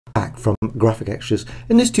Back from Graphic Extras.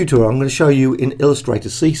 In this tutorial I'm going to show you in Illustrator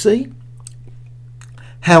CC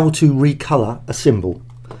how to recolor a symbol,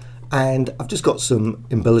 and I've just got some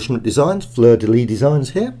embellishment designs, fleur-de-lis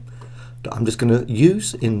designs here that I'm just going to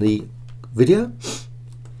use in the video.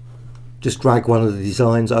 Just drag one of the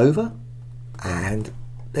designs over and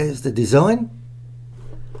there's the design,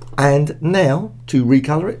 and now to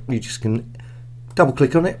recolor it you just can double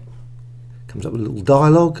click on it, comes up with a little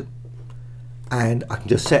dialogue, and I can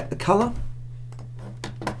just set the colour,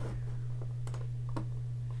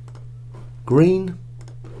 green,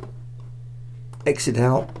 exit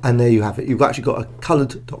out, and there you have it. You've actually got a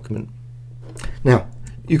coloured document. Now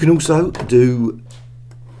you can also do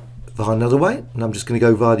via another way, and I'm just going to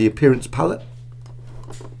go via the appearance palette,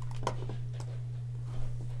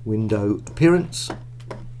 window appearance,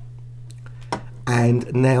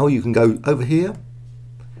 and now you can go over here,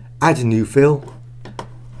 add a new fill,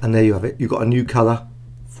 and there you have it. You've got a new colour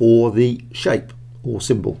for the shape or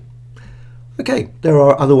symbol. Okay, there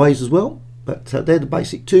are other ways as well, but they're the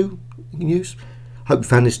basic two you can use. Hope you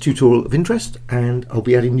found this tutorial of interest, and I'll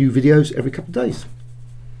be adding new videos every couple of days.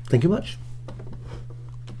 Thank you much.